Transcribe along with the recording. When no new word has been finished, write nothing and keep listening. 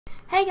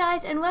Hey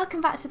guys, and welcome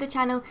back to the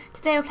channel.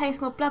 Today we're playing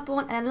some more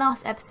Bloodborne, and in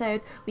last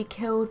episode we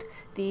killed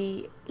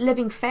the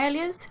living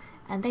failures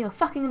and they were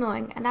fucking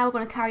annoying, and now we're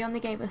going to carry on. They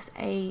gave us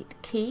a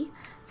key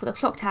for the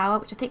clock tower,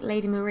 which I think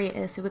Lady Maria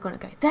is, so we're going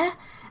to go there.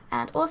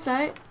 And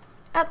also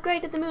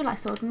upgraded the moonlight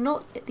sword,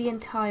 not the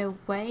entire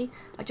way.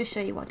 I'll just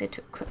show you what I did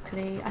to it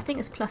quickly. I think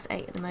it's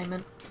 +8 at the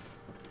moment.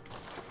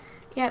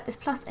 Yep, it's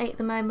 +8 at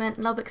the moment.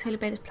 Lobby's Holy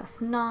Blade is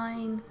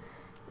 +9,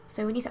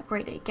 so we need to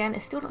upgrade it again.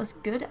 It's still not as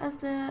good as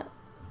the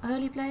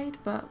Holy Blade,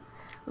 but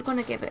we're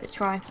gonna give it a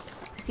try,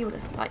 see what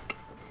it's like.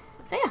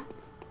 So yeah,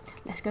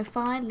 let's go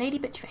find Lady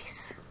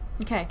Bitchface.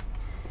 Okay,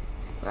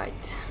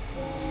 right.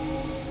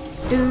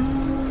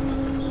 Dun.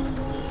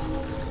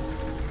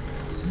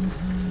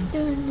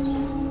 Dun.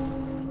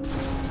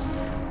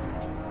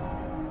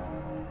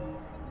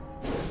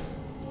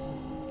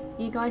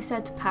 You guys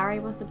said parry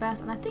was the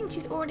best, and I think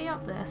she's already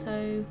up there,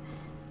 so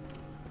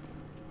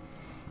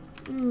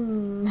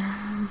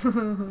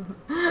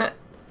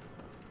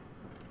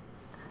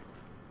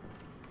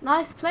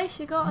nice place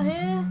you got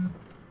here.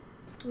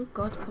 Oh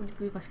god, probably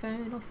move my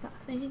phone off that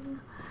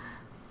thing.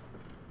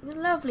 A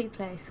lovely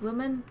place,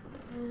 woman.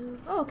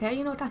 Oh, okay,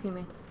 you're not attacking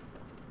me.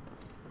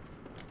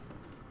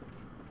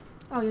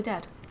 Oh, you're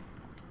dead.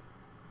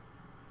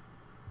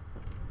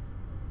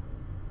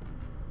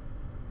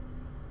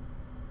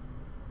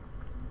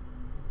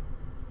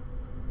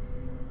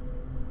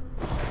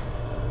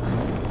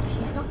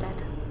 She's not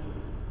dead.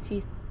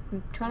 She's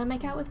trying to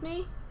make out with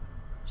me?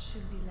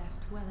 Should be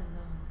left well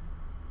alone.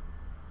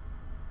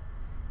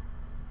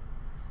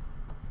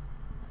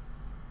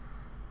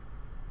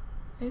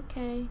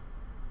 Okay,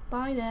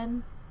 bye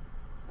then.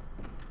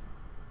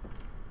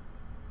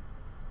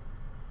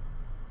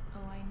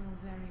 Oh, I know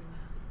very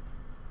well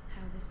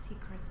how the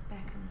secrets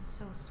beckon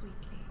so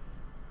sweetly.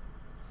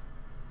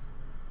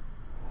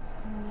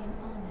 Only an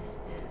honest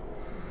death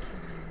will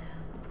kill you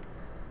now.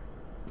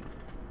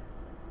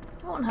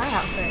 I want her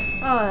outfit.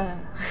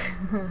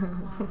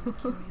 Wild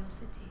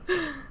curiosity.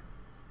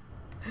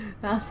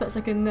 That's such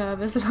like a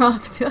nervous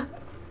laughter.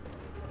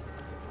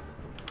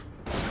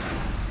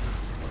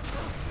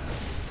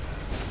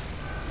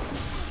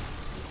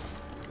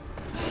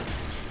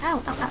 Ow,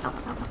 ow, ow, ow,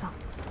 ow, ow, ow.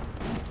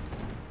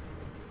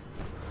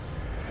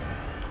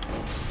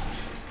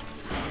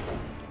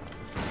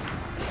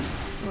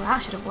 Well, that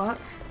should have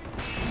worked.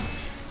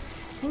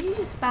 Can you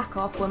just back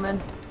off,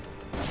 woman?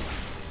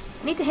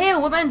 I need to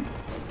heal, woman!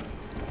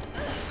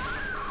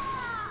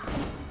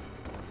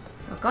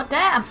 Oh,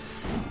 goddamn!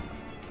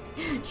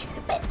 She's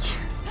a bitch!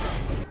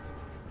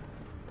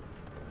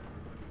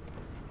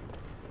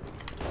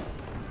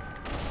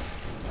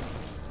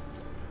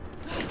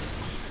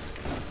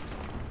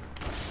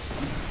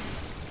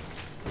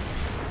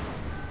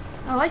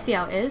 Oh, I see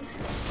how it is.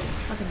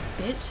 Fucking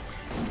bitch.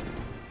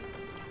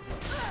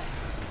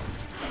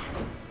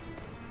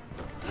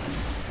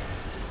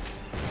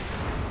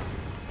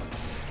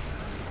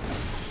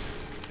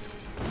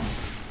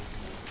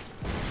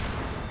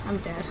 I'm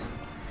dead.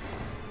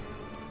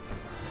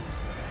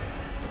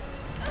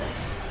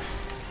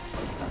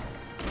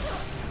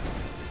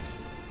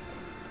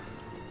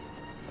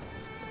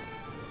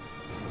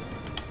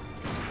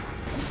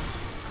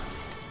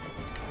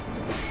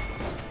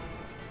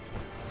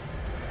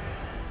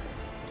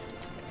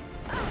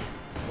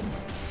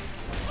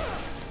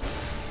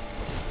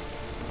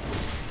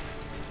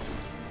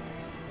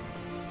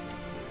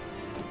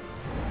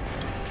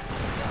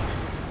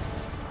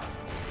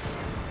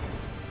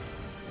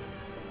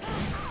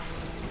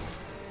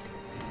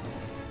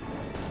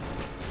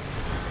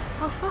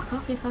 Oh, fuck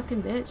off, you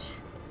fucking bitch.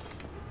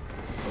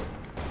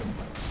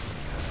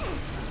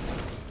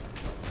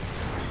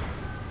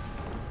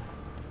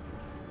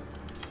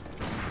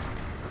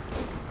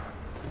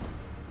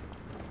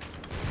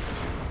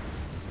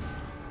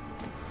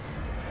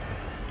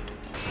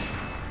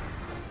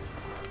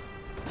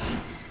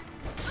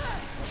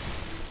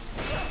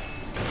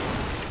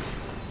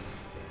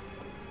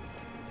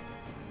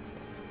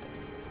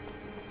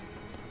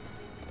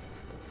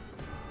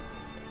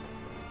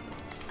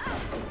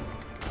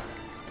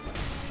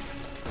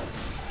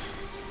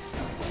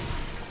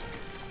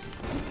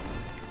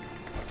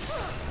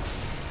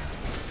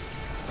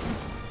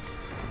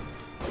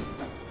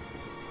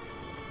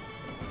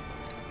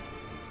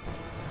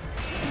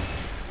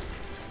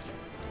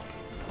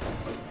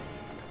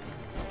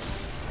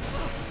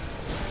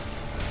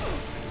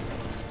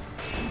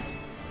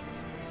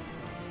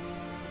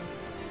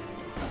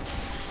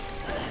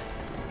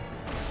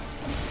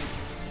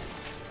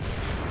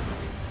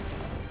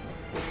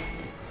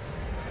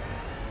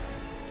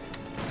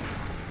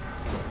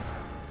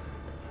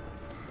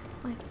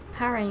 My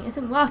parrying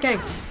isn't working.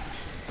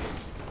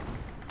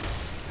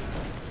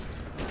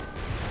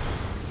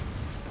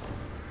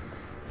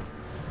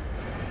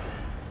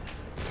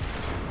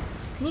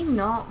 Can you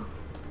not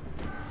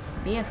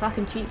be a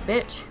fucking cheap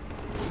bitch?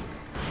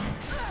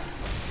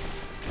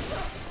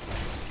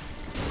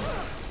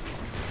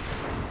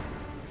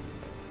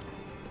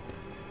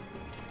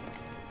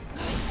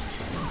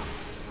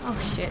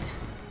 Oh shit.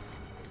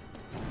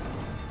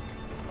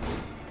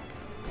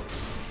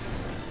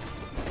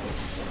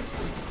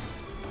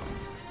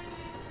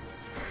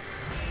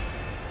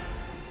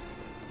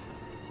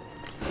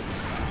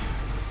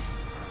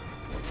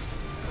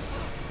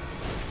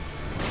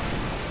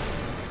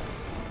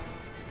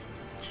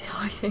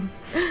 fighting.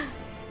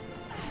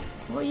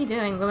 What are you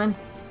doing, woman?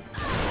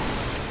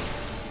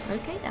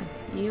 Okay then,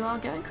 you are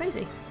going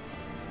crazy.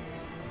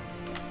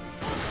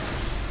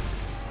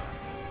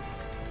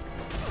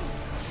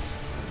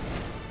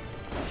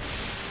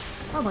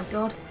 Oh my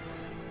god.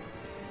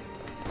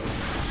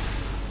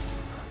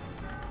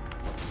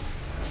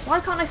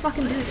 Why can't I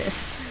fucking do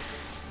this?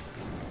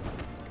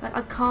 Like,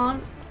 I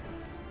can't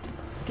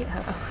get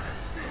her.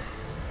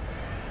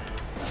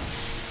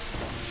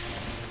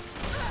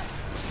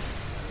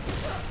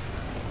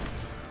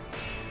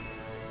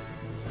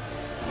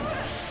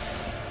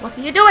 What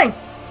are you doing?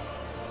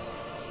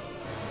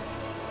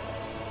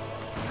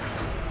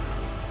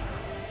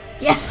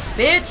 Yes,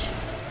 bitch!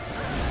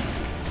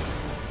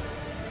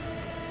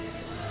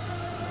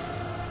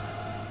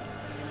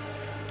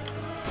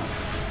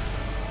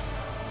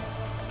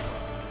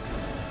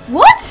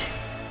 What?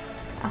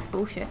 That's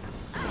bullshit.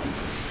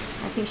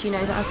 I think she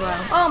knows that as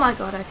well. Oh my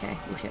god, okay.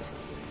 Bullshit.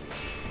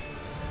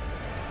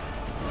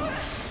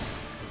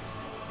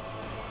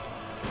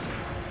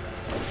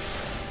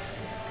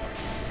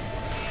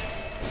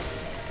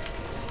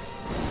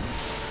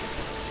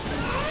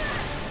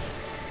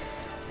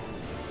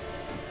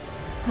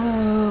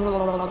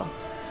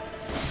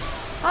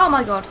 Oh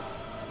my god.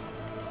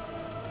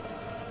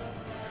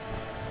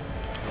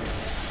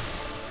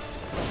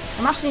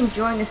 I'm actually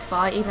enjoying this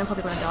fight, even though I'm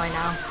probably going to die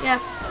now. Yeah.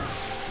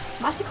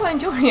 I'm actually quite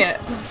enjoying it.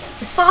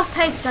 It's fast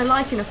paced, which I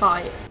like in a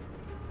fight.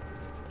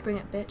 Bring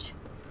it, bitch.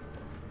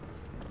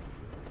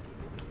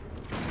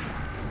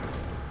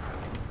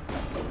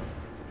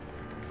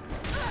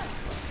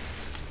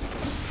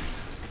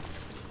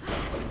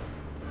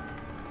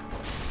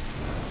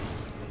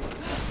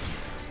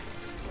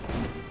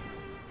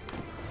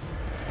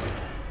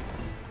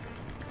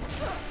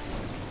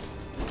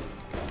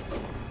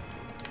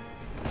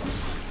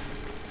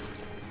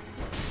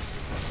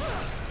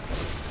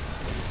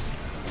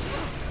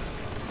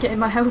 Getting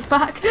my health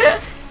back.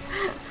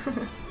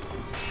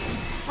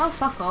 Oh,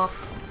 fuck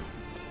off.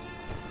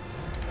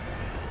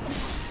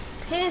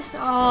 Piss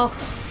off.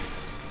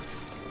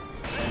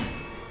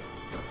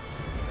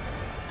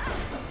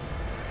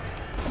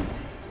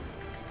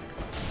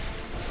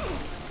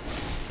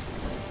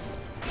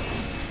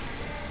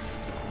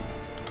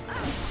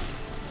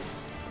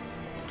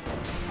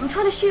 I'm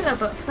trying to shoot her,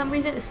 but for some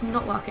reason it's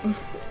not working.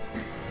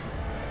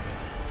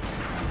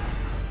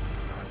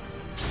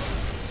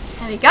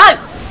 There we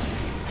go!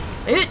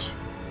 Bitch!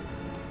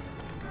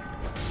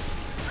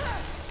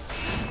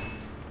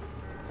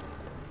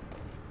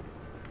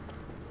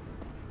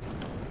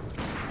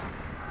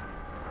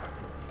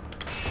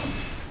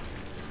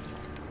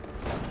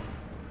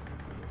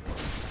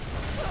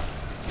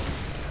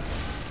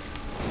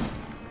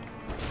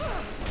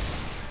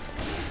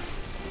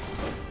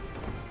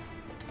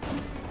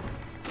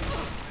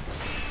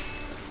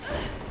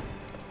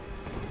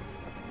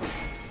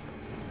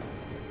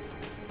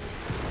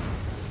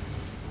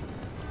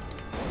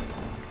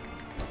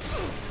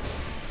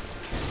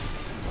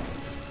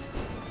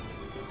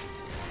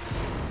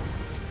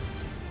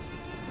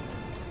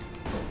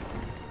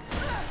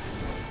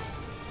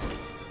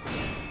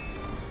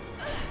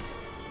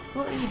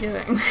 What are you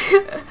doing?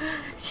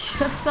 She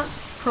has such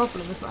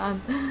problems,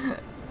 man.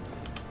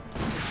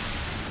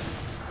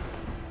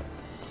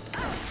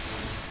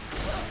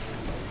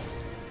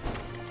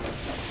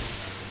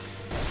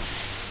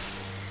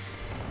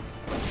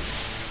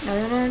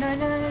 No, no, no, no,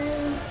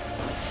 no.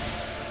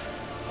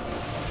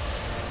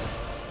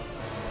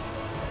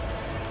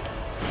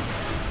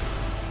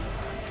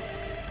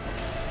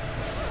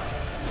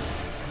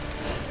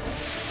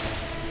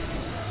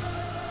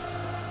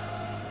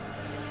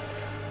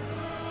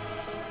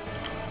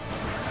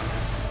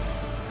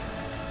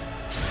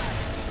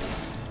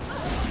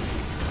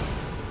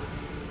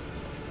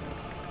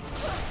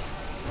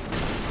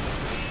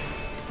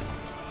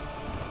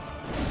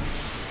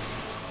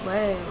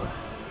 Whoa.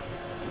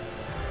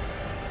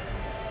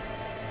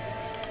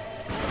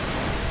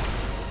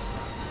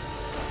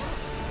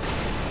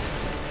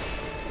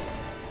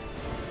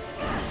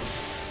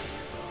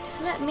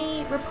 Just let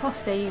me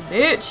riposte, you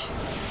bitch.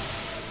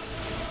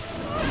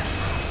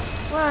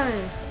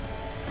 Whoa.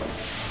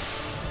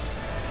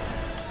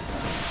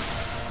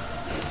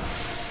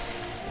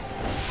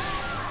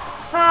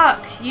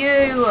 Fuck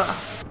you.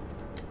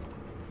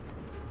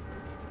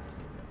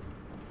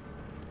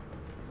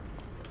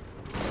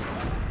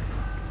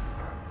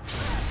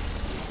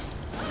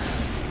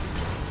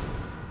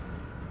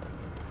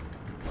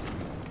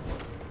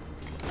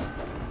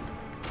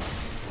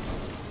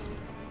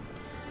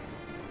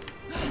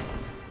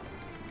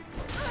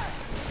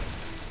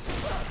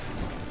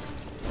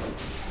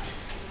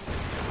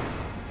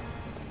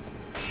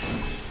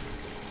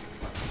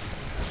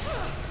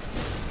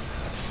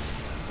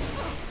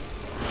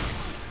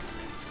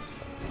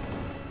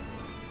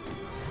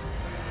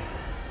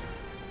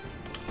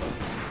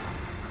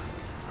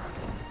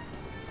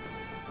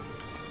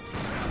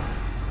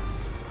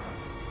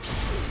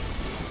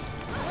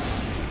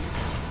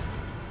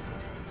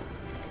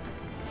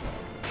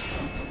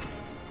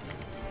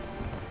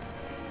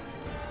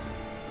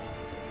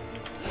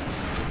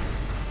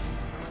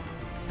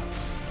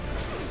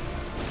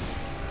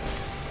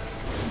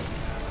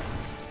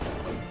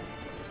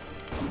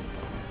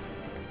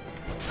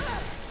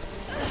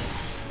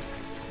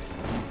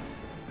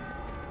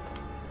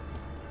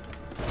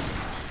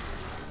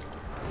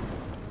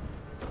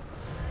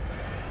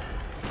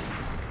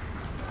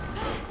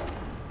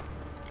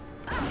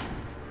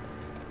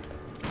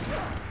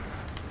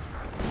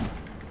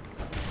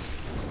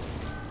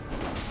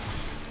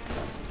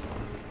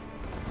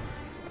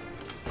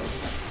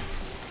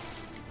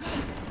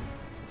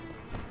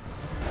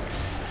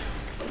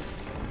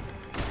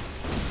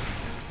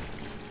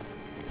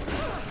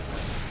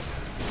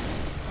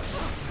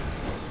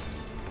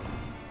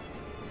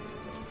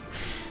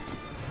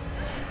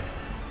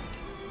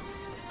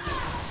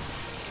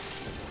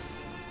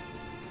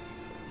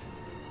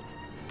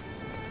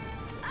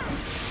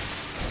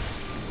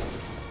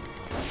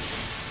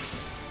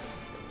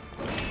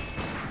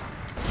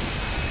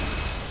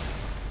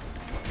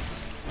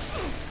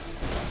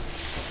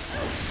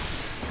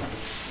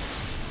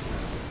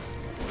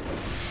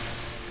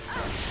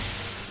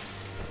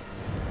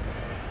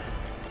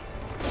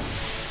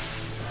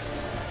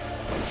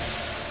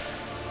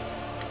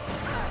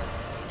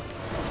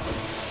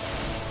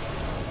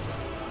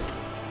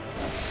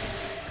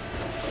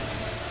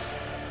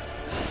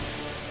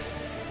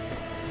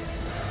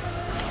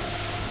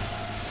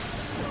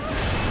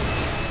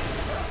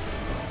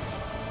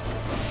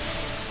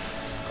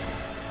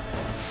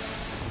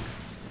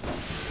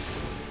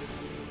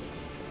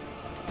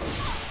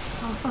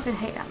 Oh, I fucking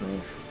hate that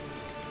move.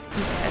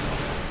 I'm dead.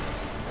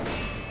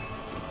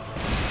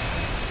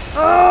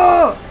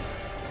 Oh!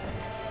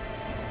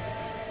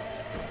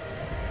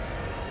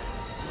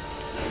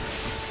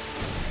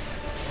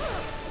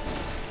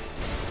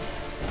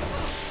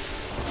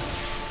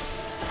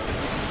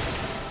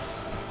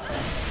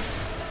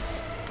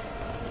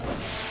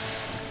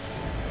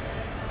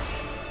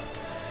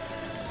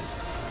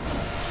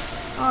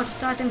 Oh, I just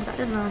dived into that,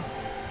 didn't I?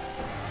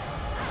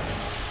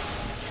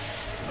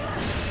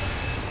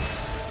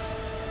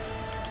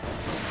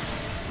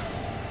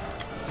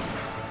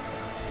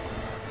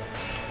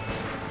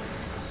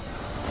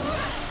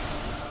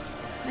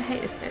 I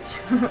hate this bitch.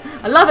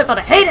 I love it, but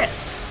I hate it!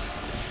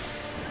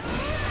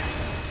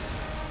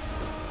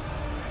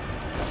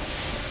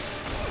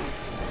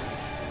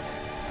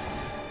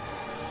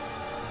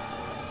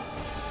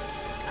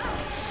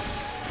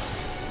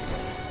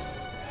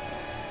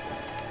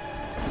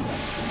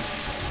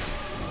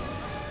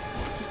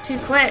 Just too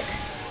quick.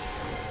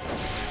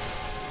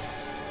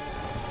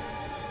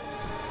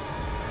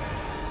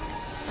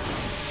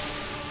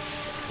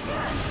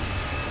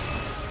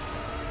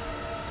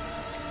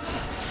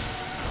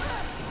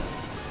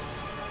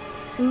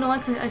 It's annoying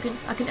because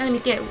I can only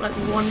get like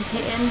one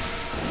hit in.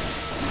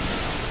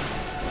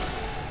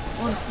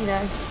 One, you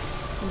know,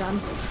 I'm done.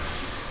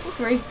 Or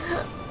three.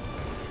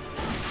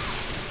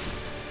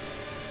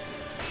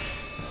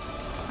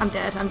 I'm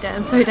dead,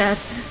 I'm so dead.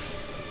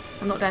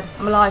 I'm not dead,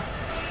 I'm alive.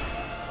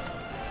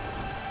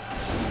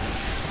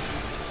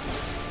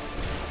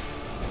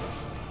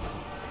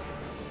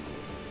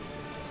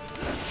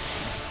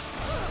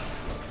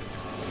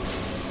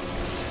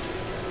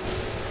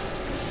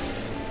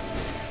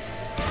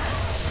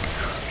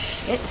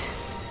 Shit.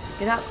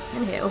 Get up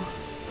and heal.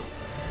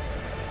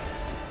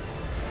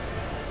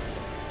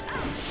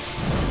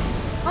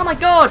 Oh my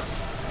god!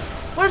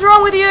 What is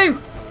wrong with you?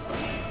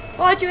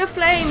 Why do you have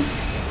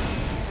flames?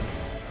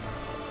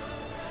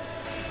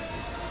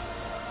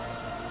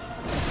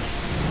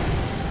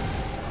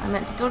 I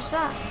meant to dodge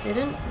that.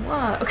 Didn't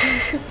work.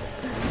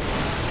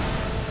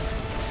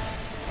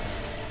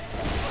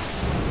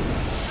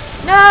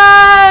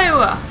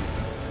 No!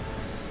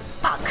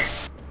 Fuck.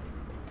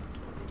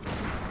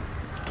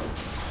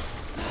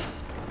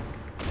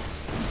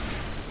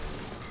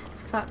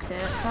 Fucked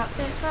it, fucked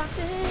it, fucked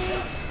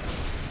it.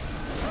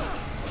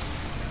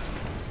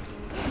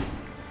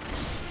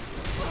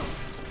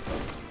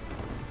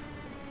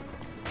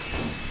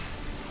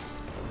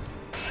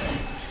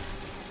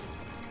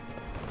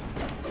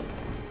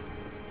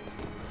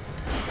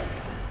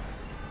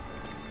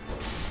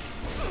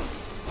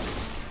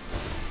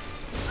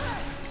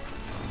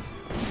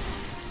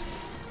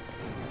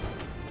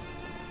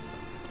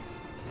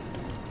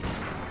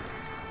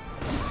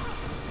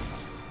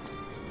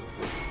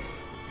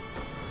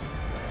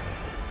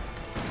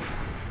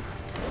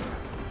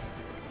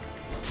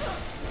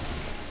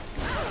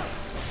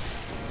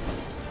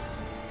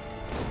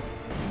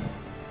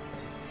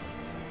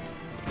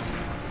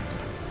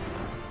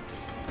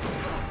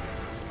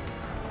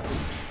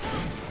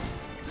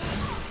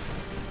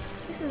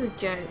 This is a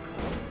joke.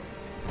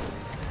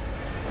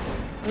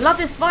 I love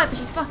this fight, but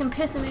she's fucking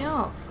pissing me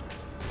off.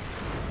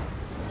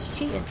 She's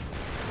cheating.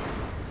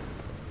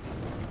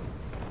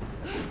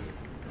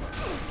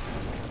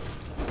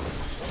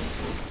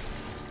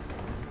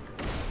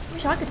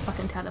 Wish I could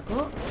fucking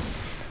teleport.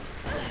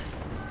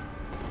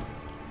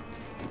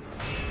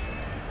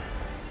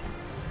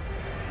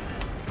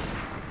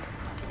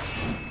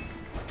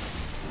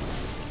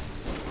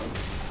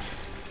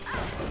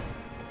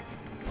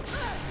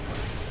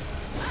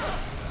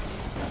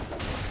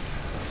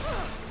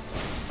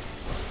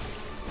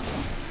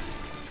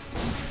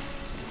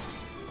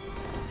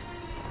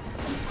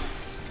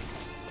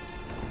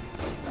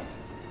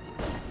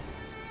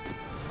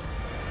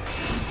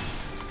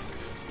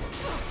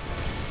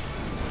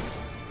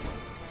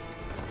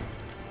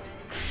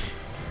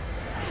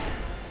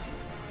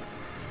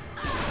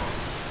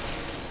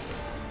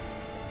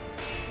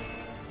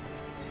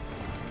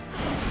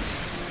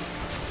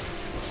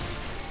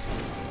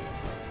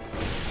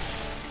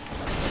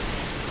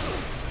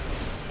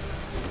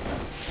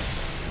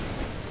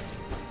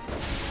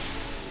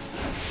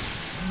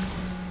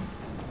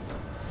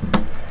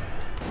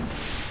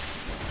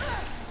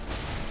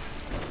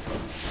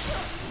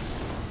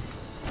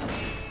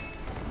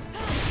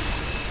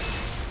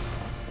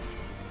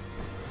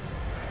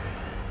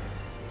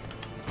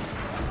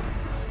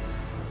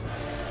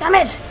 Damn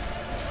it!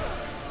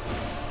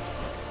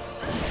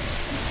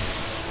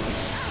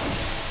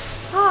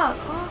 Fuck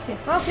off, you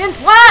fucking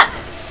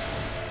twat!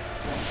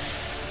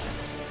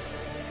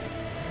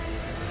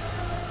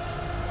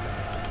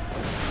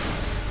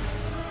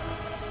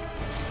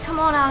 Come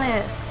on,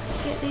 Alice.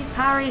 Get these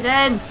parries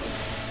in.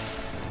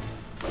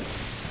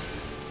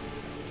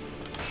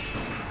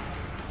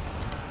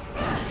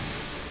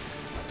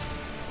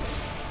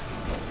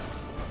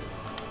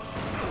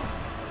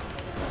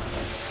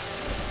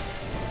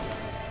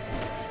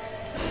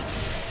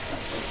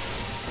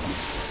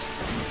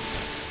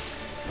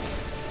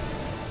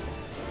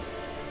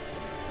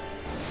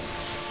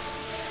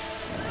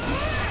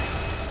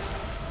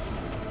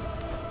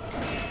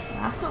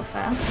 That's not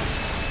fair.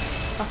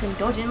 Fucking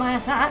dodging my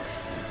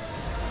attacks.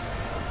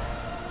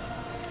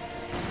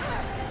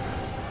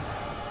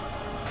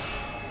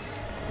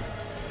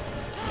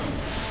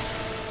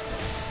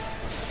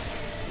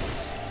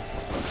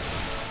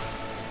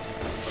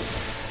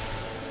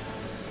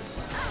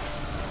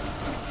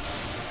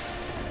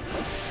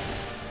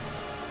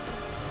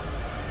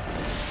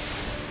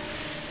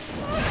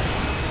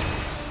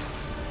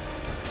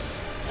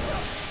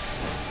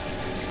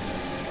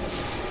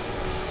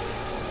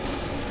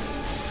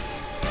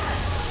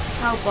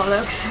 Oh,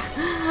 bollocks.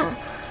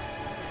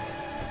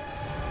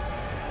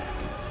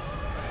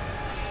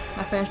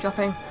 My phone's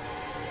dropping.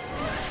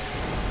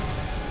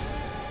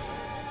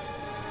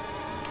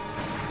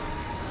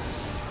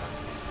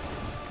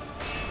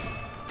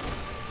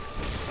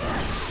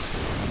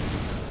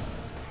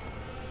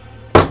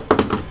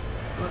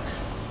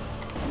 Whoops.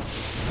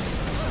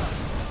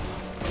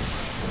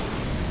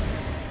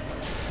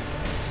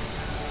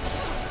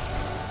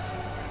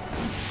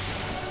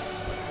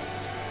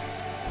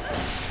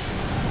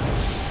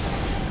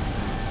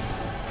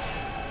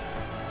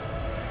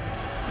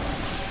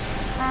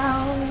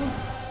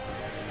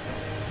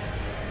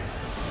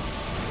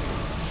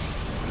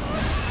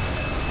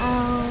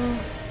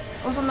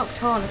 Also, I'm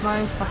knocked on. It's my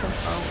own fucking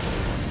fault.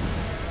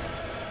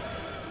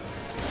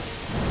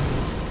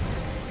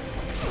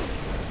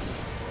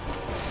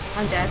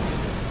 I'm dead.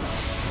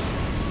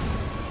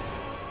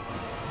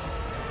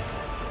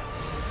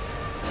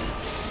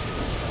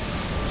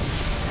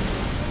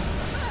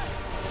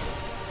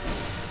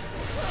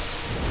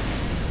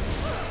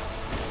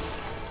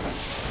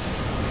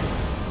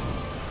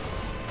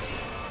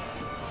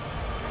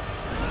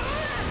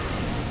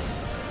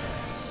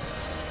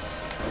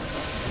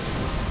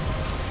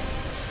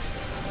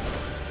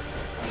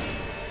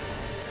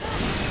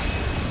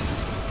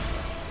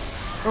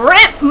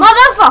 RIP,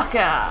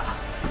 motherfucker!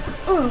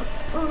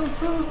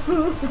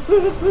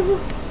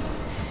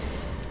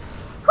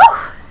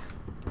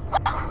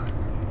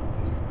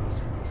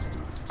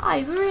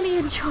 I really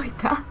enjoyed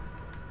that.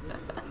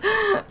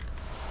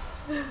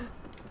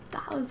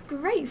 That was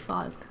great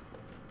fun.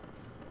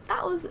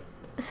 That was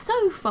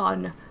so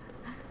fun.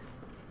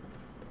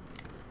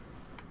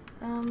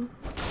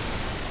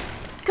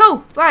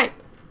 Cool, right.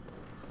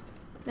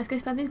 Let's go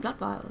spend these blood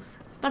vials.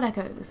 Blood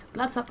echoes.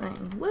 Blood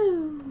something.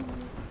 Woo!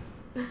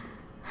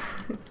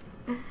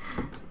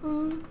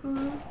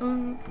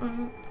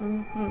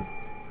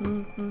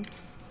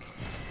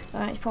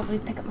 Alright, probably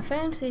pick up my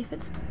phone, see if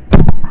it's...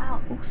 Ow!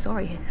 Oh,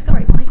 sorry.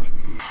 Sorry, Mike.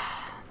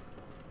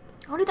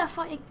 I'll do that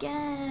fight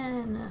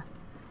again.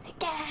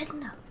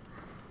 Again!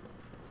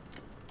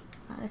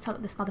 Right, let's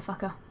help this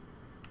motherfucker.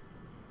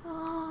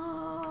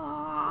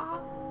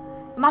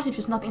 Imagine if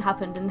just nothing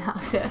happened and that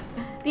was it.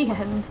 The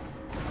end.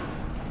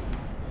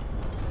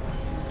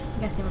 I'm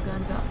guessing we're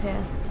going to go up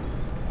here.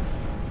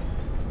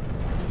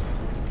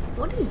 I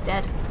wonder who's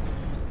dead.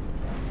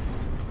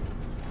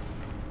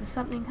 There's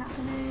something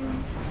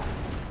happening.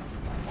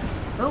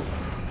 Oh!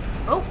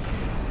 Oh!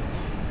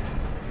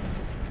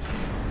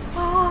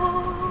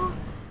 Oh!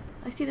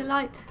 I see the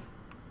light.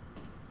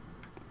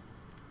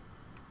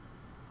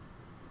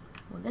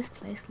 Well, this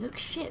place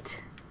looks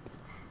shit.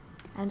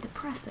 And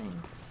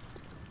depressing.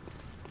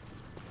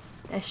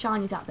 There's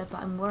shinies out there,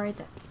 but I'm worried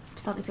that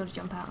something's going to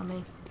jump out on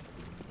me.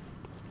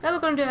 Then we're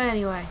going to do it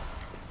anyway.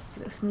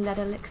 Give it some lead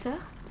elixir.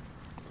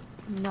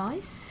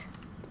 Nice.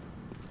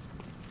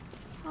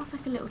 Oh, it's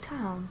like a little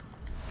town.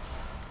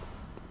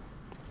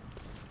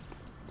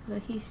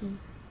 Look, he's in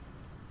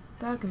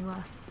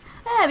Bergenworth.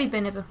 Yeah, we've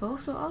been here before,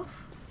 sort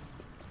of.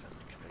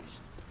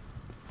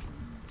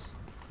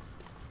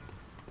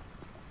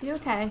 You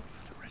okay?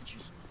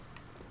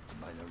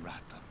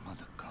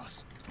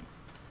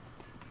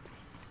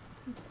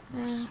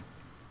 Yeah.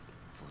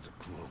 For the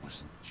poor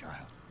was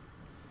child.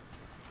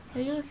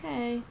 Are you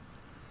okay?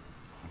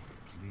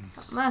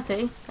 Oh,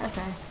 Mercy?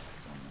 Okay.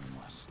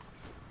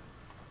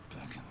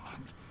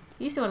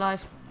 You still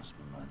alive?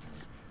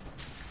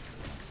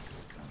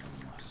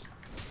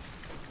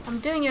 I'm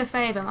doing you a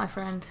favour, my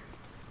friend.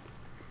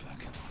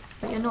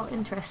 But you're not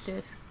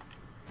interested.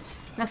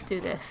 Let's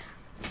do this.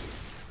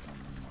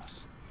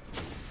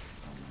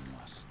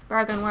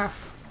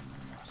 Bergenworth.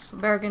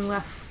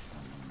 Bergenworth.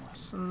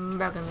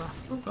 Bergenworth.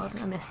 Oh god,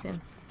 I missed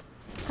him.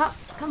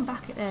 Come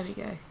back. There we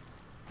go. Are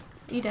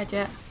you dead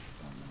yet?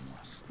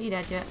 Are you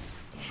dead yet?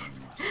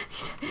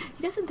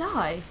 He doesn't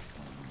die.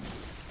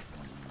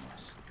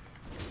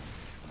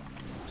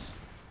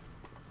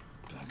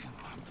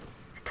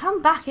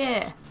 Come back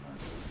here.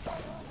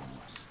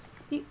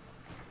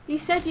 You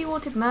said you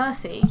wanted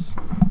mercy.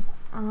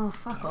 Oh,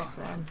 fuck off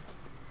then.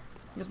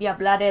 You'll be a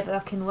bloody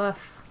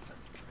Bergenworth.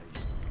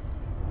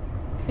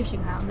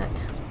 Fishing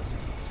hamlet.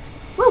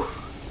 Woo!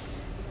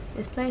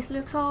 This place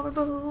looks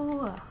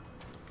horrible.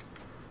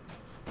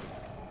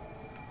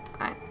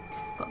 Right,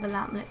 got the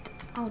lamp lit.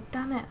 Oh,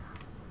 damn it.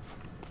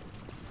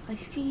 I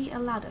see a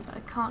ladder, but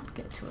I can't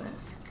get to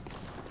it.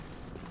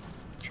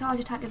 Charge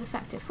attack is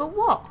effective. For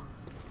what?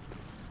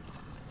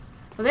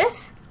 For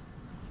this?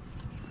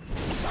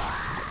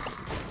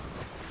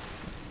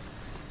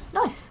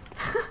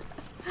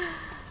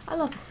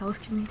 love the Souls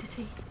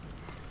community.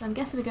 I'm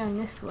guessing we're going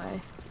this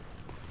way.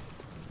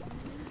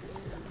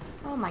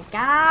 Oh my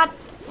god!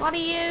 What are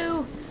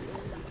you?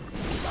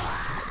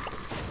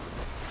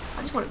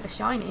 I just wanted the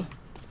shiny.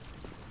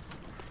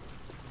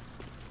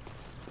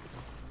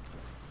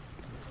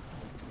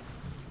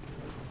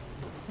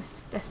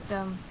 Let's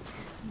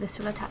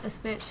visceral attack this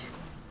bitch.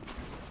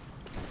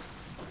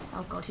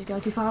 Oh god, she's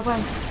going too far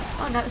away.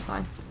 Oh no, it's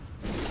fine.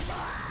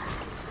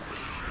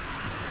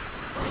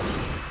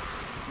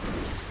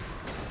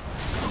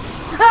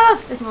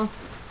 Ah! There's more.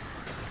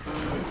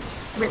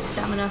 Rip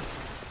stamina.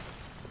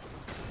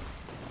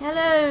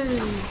 Hello!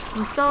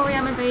 I'm sorry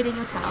I'm invading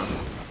your town.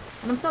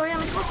 And I'm sorry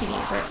I'm attacking you,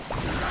 but...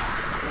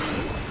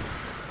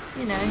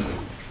 you know,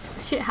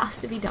 shit has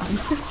to be done.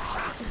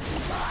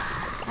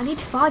 I need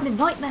to find the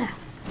nightmare!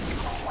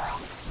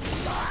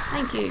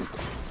 Thank you.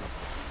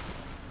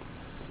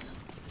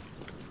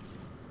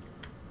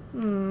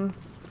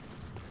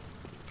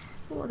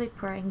 What are they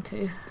praying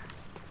to?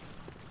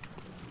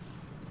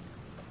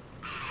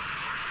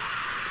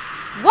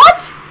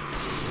 What?!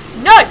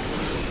 No!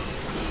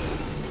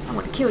 I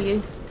want to kill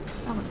you.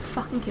 I want to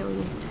fucking kill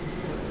you.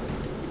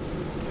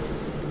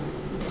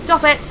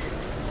 Stop it!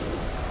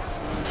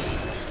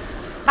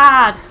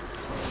 Bad!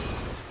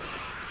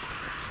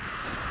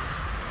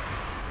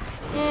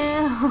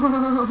 Yeah.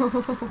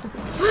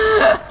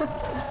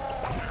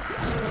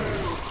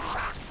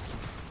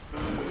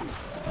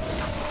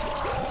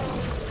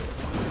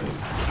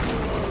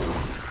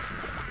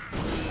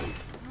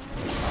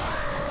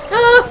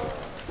 Ah!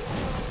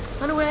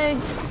 Run away!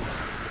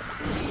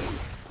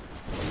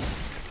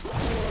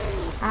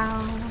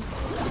 Ow.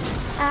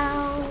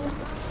 Ow.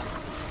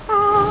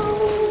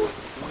 Ow.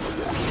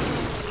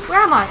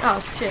 Where am I? Oh,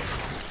 shit.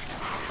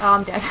 Oh,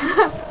 I'm dead.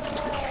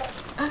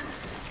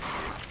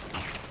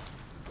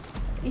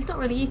 He's not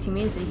really eating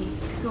me, is he? He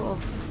sort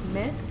of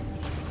missed.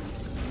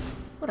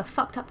 What a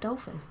fucked up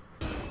dolphin.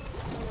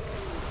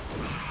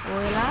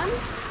 Oilan?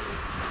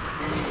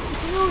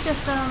 You all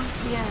just,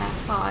 yeah,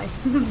 bye.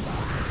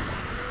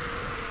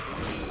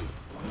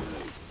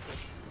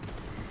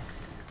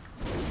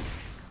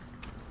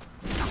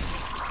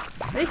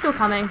 Are they still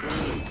coming?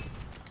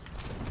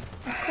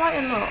 There's quite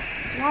a lot.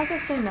 Why is there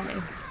so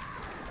many?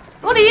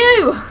 What are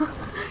you?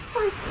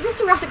 What is this,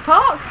 Jurassic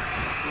Park?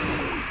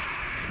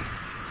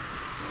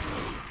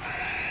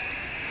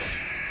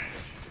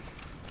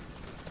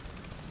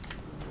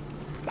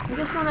 I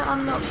just want to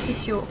unlock the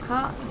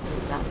shortcut,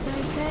 if that's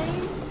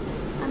okay,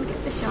 and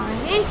get the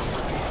shiny.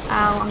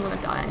 Ow, I'm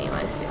gonna die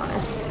anyway, let's be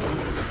honest.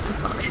 I'm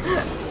fucked.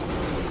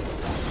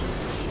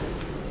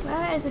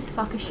 Where is this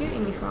fucker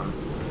shooting me from?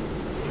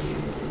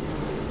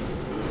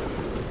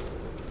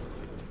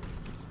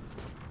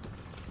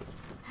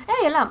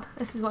 Hey, a lamp!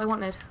 This is what I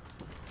wanted.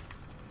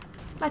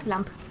 Like a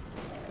lamp.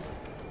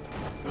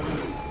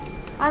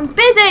 I'm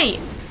busy!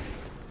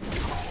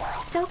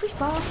 Selfish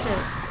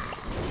bastard.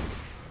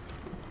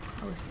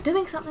 I was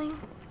doing something.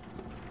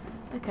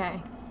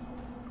 Okay.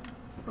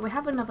 But we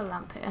have another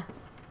lamp here.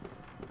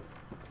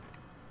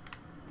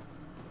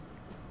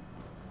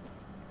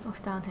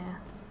 What's down here?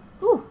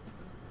 Ooh!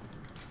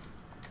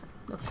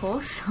 Of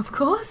course, of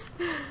course.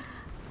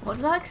 What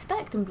did I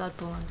expect in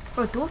Bloodborne?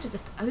 For a door to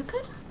just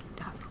open?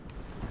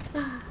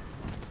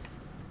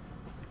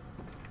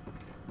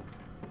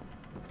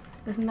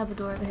 There's another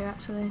door over here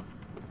actually.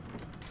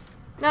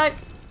 No!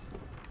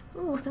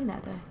 Ooh, what's in there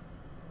though?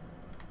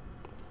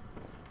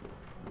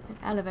 An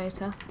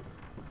elevator.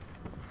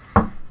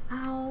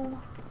 Ow.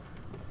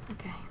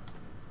 Okay.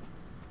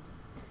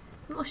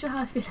 I'm not sure how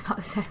I feel about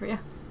this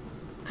area.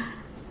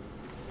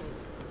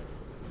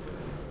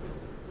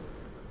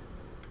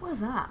 What is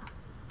that?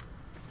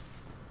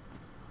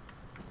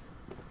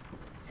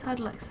 It's had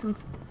like some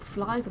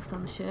flies or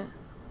some shit.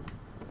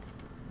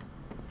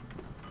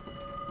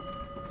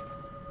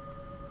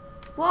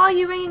 Why are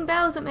you ringing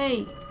bells at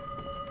me?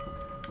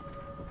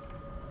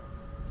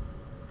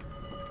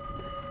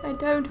 I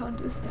don't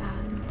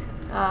understand.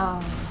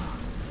 Oh.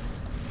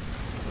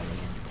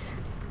 Brilliant.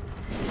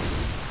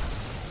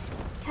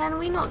 Can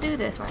we not do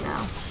this right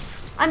now?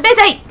 I'm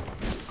busy!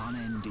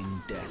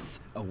 Unending death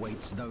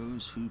awaits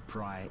those who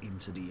pry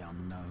into the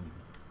unknown.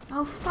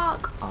 Oh,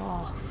 fuck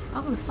off.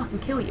 I'm gonna fucking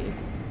kill you.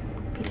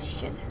 Piece of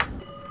shit.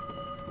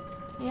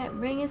 Yeah,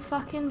 ring his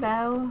fucking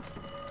bell.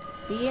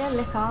 Be a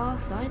lick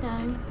arse, I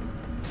know.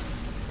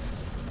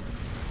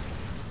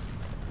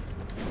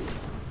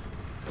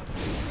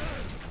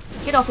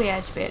 Get off the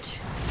edge, bitch.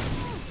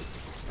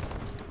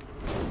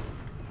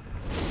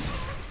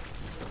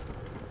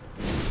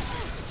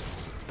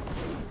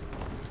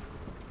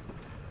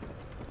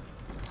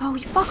 Oh,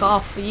 you fuck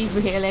off. Are you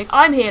healing?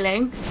 I'm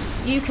healing.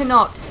 You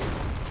cannot.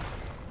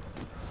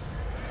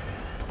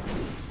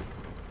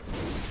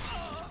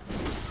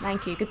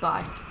 Thank you.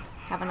 Goodbye.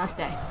 Have a nice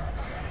day.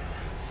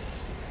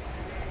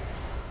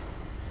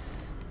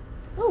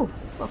 Oh,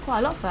 got quite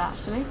a lot for that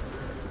actually.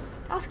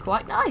 That's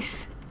quite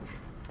nice.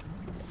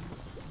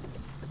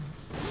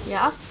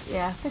 Yeah,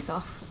 yeah, piss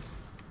off.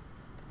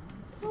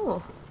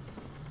 Oh.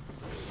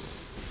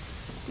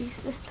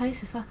 This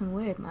place is fucking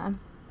weird, man.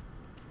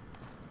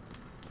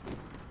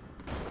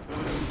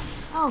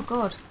 Oh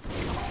god.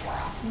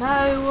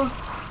 No.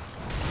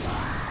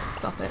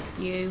 Stop it,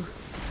 you.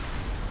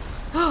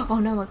 Oh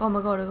no, my god,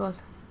 oh god, oh god.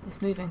 It's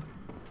moving.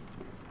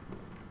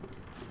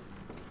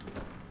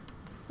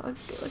 I'm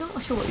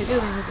not sure what you're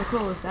doing with the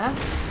claws there.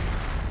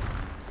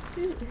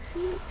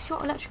 Who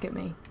shot electric at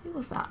me? Who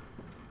was that?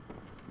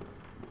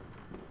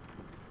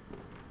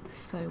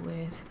 So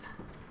weird.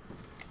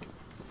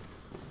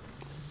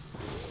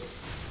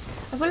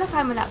 I feel like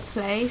I'm in that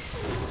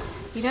place,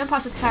 you know, in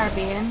parts of the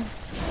Caribbean,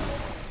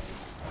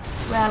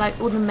 where like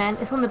all the men,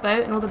 it's on the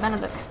boat and all the men are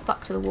like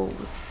stuck to the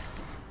walls.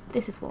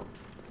 This is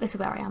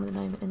where I am at the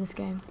moment in this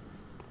game.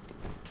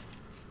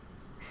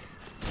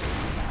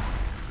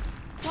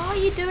 Why are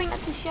you doing that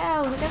to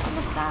shells? I don't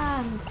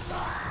understand.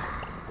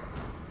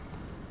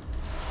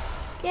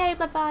 Yay,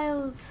 blood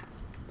vials!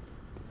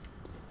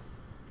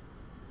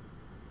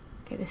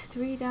 Okay, there's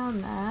 3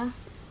 down there.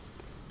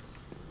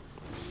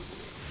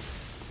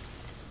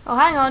 Oh,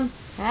 hang on!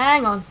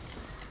 Hang on!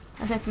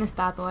 Let's open this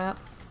bad boy up.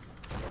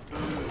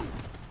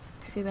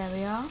 See where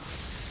we are.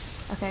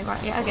 Okay,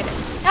 right, yeah, I get it.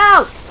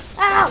 Ow!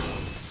 Ow!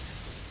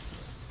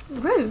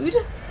 Rude!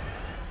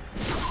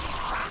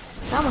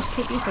 Someone should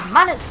teach you some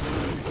manners!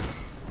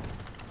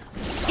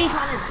 These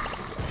manners!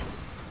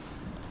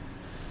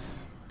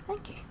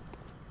 Thank you.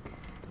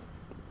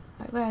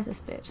 Right, where is this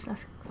bitch?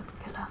 Let's fucking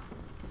kill her.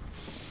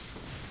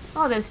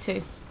 Oh, there's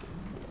 2.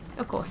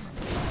 Of course.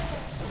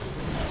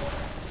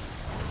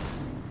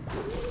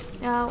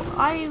 Now,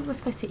 I was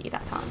supposed to hit you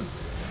that time.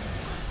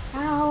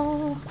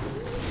 Ow!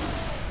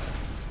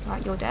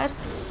 Right, you're dead.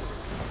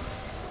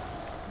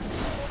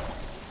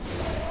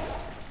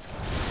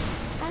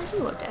 And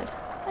you are dead.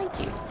 Thank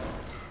you.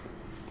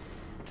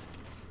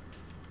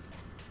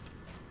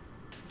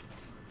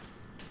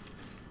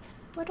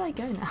 Where do I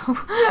go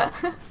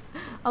now?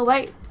 Oh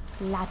wait,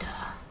 ladder.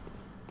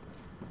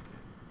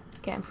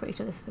 Okay, I'm pretty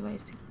sure this is the way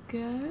to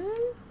go.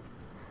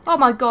 Oh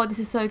my god, this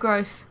is so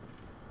gross.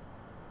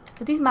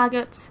 Are these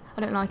maggots?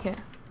 I don't like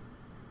it.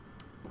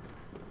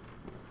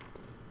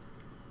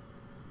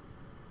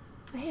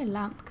 I hear a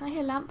lamp. Can I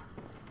hear a lamp?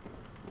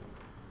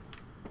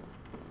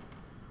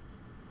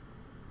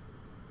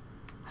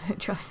 I don't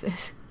trust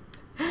this.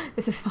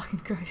 This is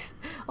fucking gross.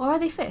 Or are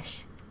they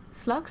fish?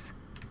 Slugs?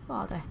 What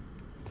are they?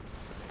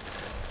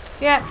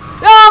 Yeah.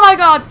 Oh my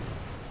god!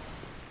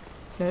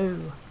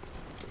 No.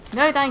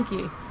 No, thank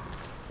you.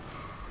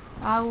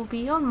 I will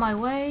be on my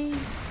way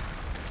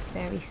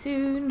very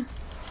soon.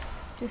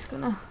 Just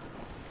gonna...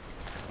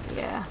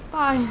 Yeah.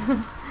 Bye.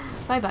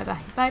 Bye bye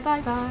bye. Bye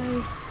bye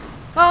bye.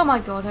 Oh my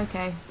god,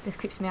 okay. This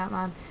creeps me out,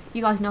 man.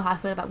 You guys know how I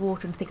feel about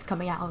water and things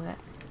coming out of it.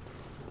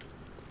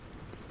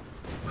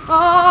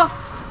 Oh!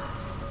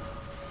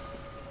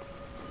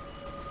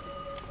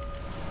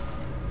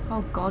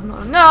 Oh god,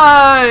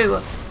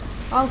 no!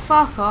 Oh,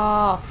 fuck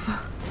off.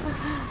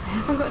 I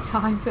haven't got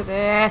time for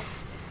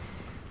this.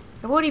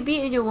 I've already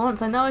beaten you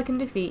once, I know I can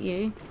defeat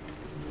you.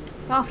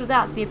 After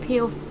that, the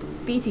appeal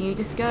of beating you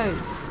just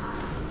goes.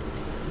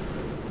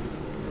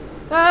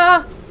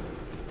 Ah!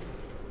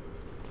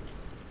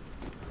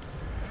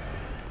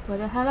 Where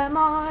the hell am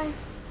I?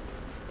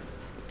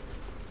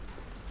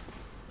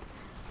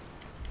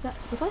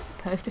 Was I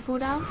supposed to fall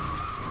down?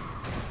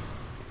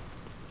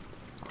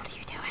 What are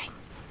you doing?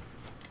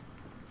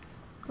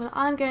 Well,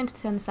 I'm going to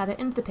send this ladder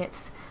into the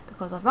pits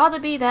because I'd rather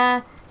be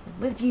there than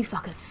with you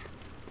fuckers.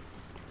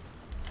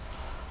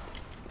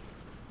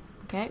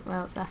 Okay,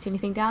 well, that's the only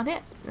thing down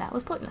here. That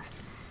was pointless.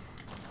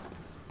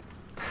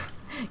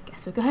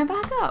 Guess we're going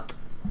back up.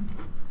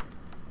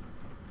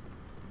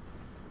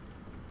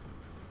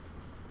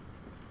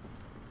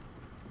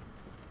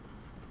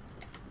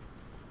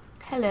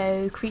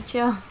 Hello,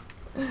 creature.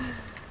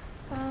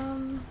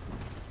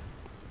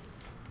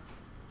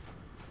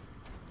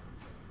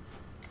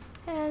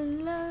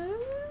 Hello.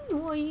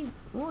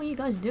 What are you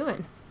guys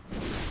doing?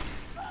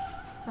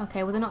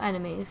 Okay, well they're not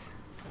enemies.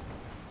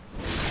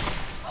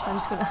 So I'm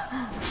just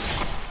gonna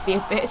be a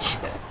bitch.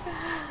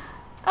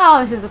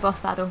 Oh, this is the boss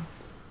battle.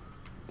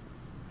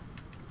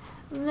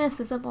 This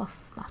is a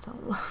boss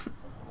battle.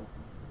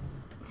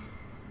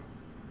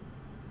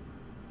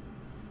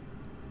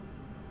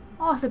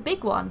 Oh, it's a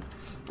big one.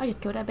 I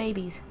just killed our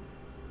babies.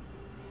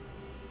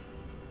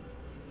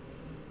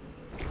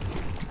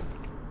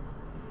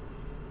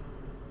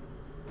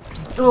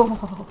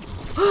 Oh,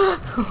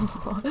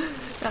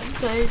 that's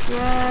so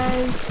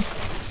gross.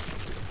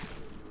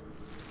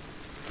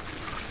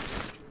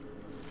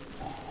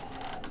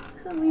 For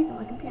some reason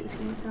my computer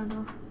screen is turned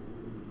off.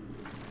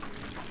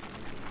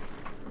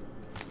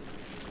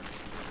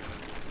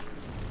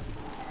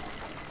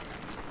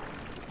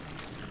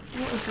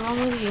 What is wrong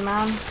with you,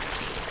 man?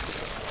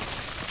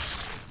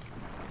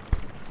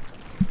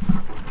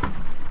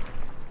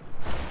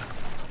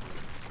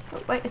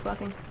 Oh, wait, it's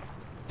working.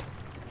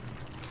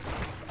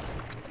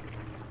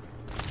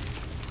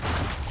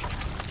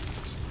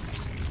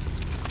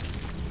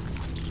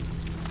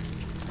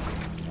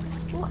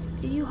 What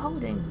are you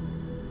holding?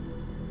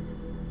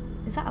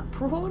 Is that a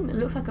prawn? It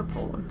looks like a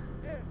prawn.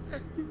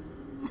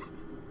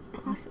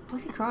 Why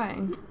is he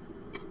crying?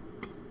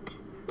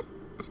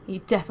 He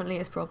definitely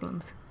has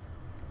problems.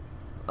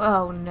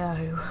 Oh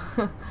no.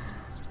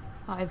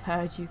 I've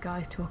heard you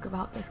guys talk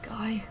about this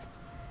guy.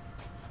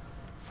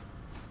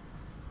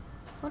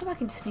 What if I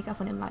can just sneak up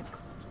on him like...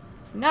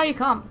 No, you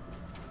can't.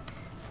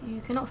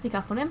 You cannot sneak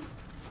up on him.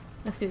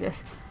 Let's do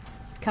this.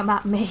 Come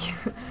at me.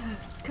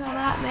 Come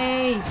at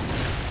me.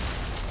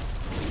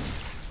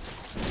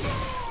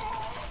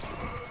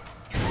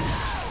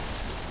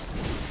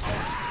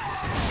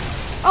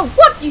 Oh,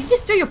 what? You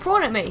just threw your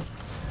prawn at me.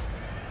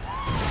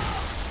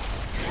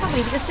 I can't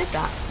believe you just did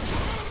that.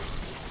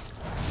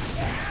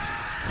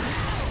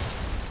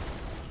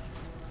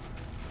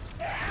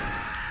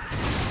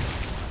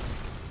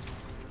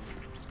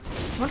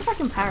 I wonder if I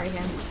can parry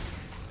him.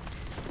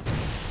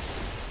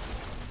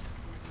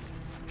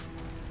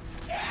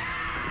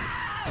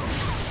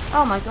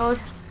 Oh my god.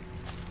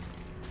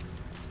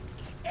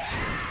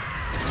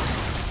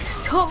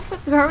 Stop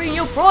throwing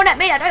your prawn at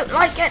me, I don't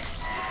like it!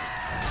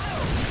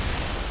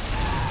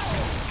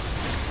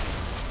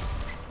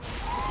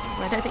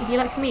 Well, I don't think he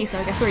likes me, so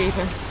I guess we're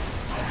even.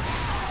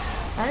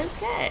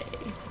 Okay.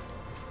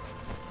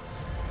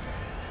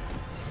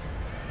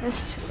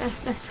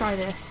 Let's try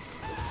this.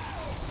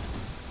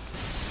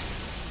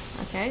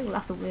 Okay, well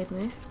that's a weird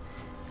move.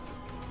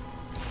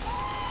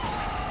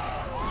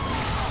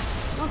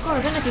 Oh god,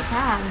 I don't know if you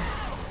can.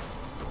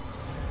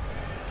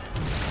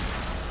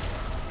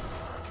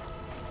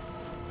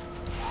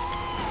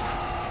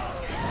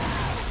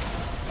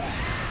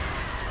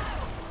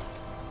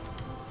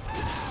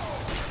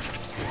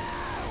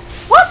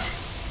 What?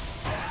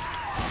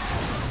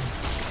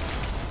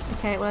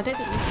 Okay, well I don't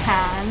think you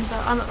can,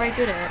 but I'm not very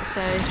good at it,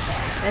 so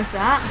there's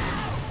that.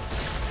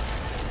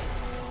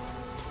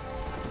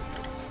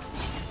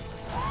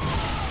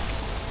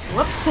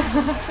 Whoops.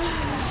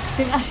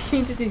 Didn't actually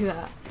mean to do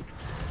that.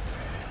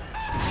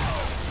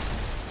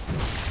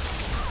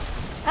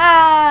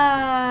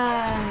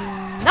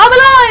 And I'm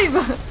alive!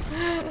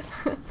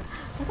 I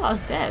thought I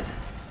was dead.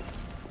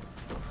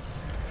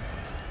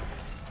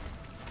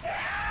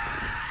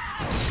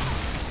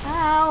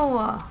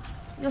 Ow!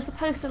 You're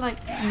supposed to like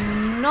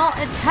not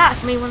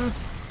attack me when I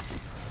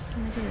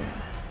do that.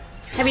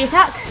 Heavy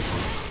attack?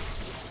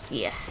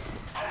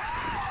 Yes.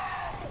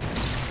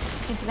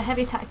 Okay, so the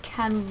heavy attack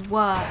can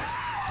work.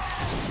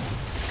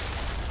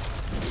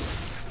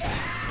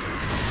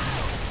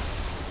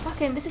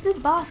 Fucking, this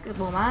isn't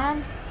basketball,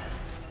 man.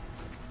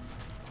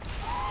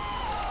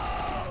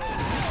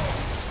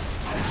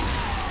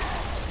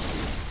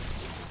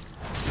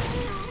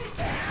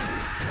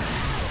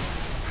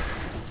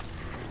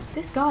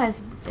 This guy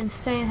has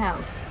insane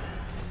health.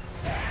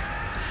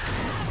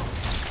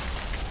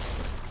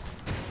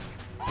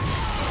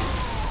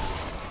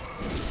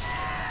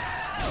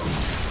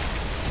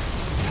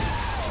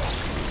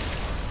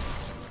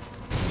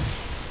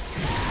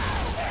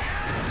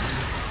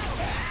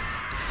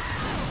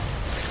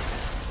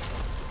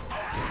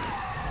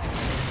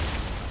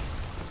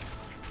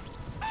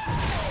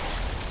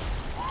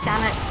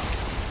 Damn it.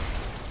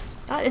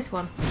 I like this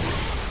one.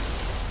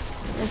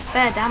 There's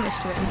bare damage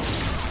to him.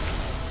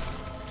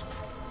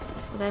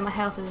 Although my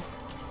health is...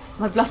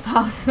 my blood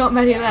powers is not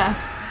many left.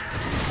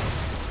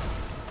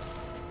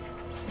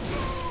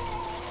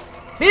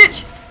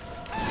 Bitch!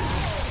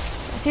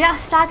 See, that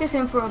staggers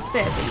him for a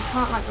bit, but you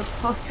can't like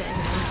riposte it.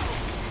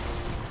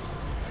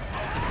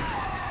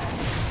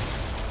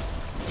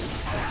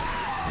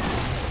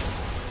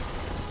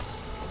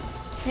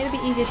 Maybe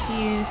it'd be easier to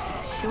use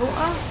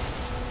shorter,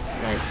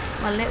 like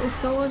my little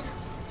sword.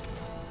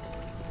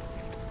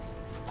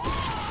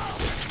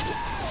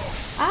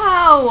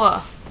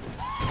 Ow!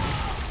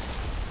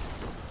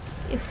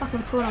 You're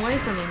fucking pulling away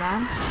from me,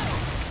 man.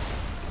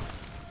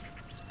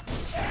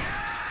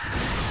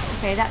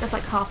 Okay, that does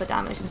like half the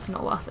damage and it's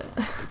not worth it.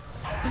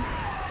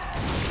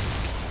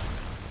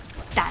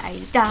 Die,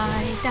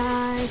 die,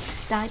 die,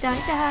 die, die,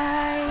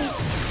 die.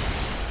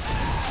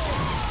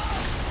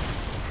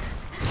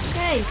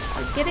 Okay,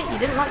 I get it, you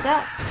didn't like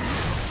that.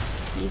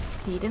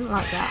 You didn't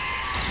like that.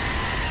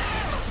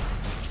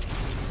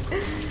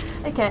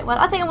 Okay, well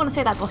I think I want to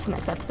say that boss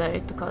next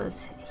episode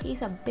because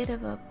he's a bit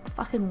of a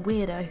fucking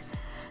weirdo.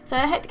 So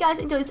I hope you guys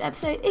enjoyed this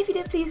episode. If you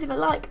did, please leave a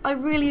like. I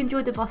really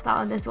enjoyed the boss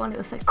battle on this one. It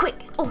was so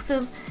quick and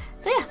awesome.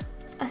 So yeah,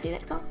 I'll see you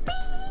next time.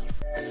 Bye!